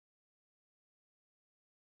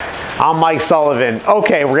I'm Mike Sullivan.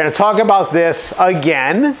 Okay, we're gonna talk about this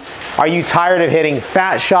again. Are you tired of hitting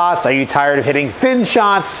fat shots? Are you tired of hitting thin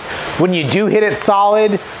shots? When you do hit it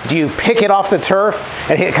solid, do you pick it off the turf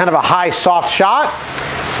and hit kind of a high, soft shot?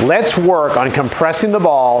 Let's work on compressing the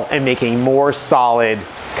ball and making more solid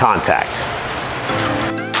contact.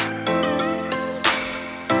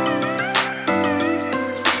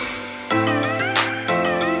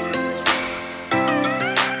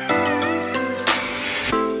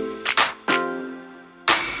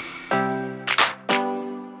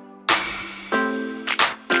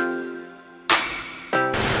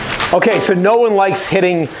 Okay, so no one likes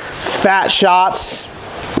hitting fat shots.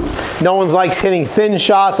 No one likes hitting thin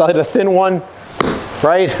shots. I'll hit a thin one,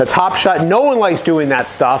 right? A top shot. No one likes doing that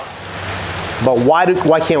stuff. But why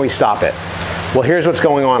can't we stop it? Well, here's what's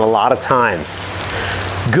going on a lot of times.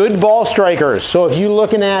 Good ball strikers. So if you're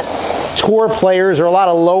looking at tour players or a lot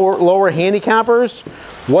of lower handicappers,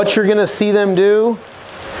 what you're gonna see them do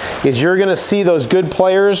is you're gonna see those good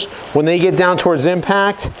players, when they get down towards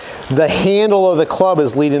impact, the handle of the club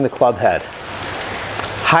is leading the club head.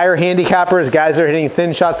 Higher handicappers, guys that are hitting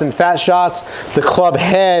thin shots and fat shots, the club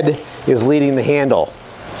head is leading the handle.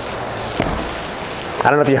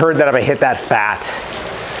 I don't know if you heard that, if I hit that fat.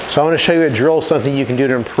 So I wanna show you a drill, something you can do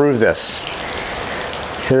to improve this.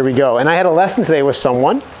 Here we go. And I had a lesson today with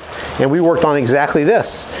someone, and we worked on exactly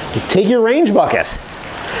this. You take your range bucket,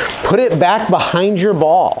 put it back behind your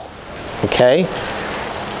ball, okay?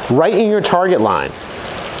 Right in your target line.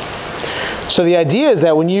 So the idea is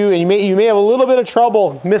that when you may have a little bit of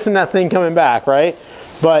trouble missing that thing coming back, right?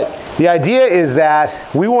 But the idea is that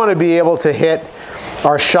we want to be able to hit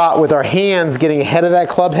our shot with our hands getting ahead of that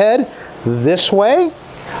club head this way.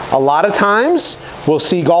 A lot of times we'll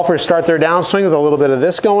see golfers start their downswing with a little bit of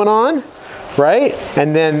this going on, right?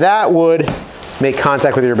 And then that would make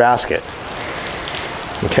contact with your basket.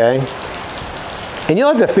 Okay? And you'll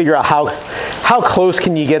have to figure out how close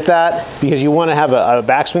can you get that, because you want to have a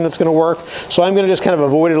backswing that's going to work. So I'm going to just kind of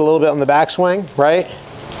avoid it a little bit on the backswing, right?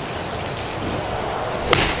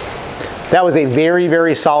 That was a very,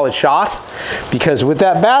 very solid shot, because with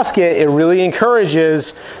that basket, it really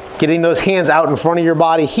encourages getting those hands out in front of your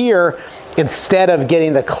body here instead of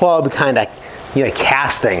getting the club kind of,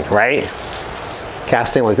 casting, right?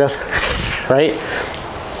 Casting like this, right?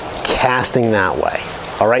 Casting that way.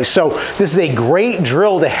 All right, so this is a great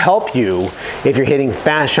drill to help you if you're hitting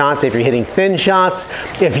fast shots, if you're hitting thin shots.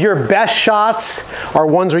 If your best shots are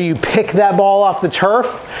ones where you pick that ball off the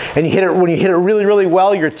turf and you hit it, when you hit it really, really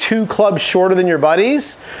well, you're 2 clubs shorter than your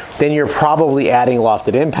buddies, then you're probably adding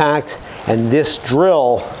lofted impact. And this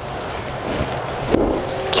drill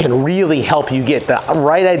can really help you get the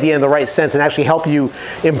right idea in the right sense and actually help you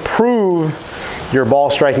improve your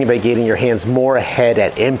ball striking by getting your hands more ahead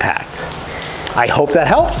at impact. I hope that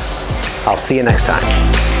helps. I'll see you next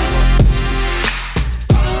time.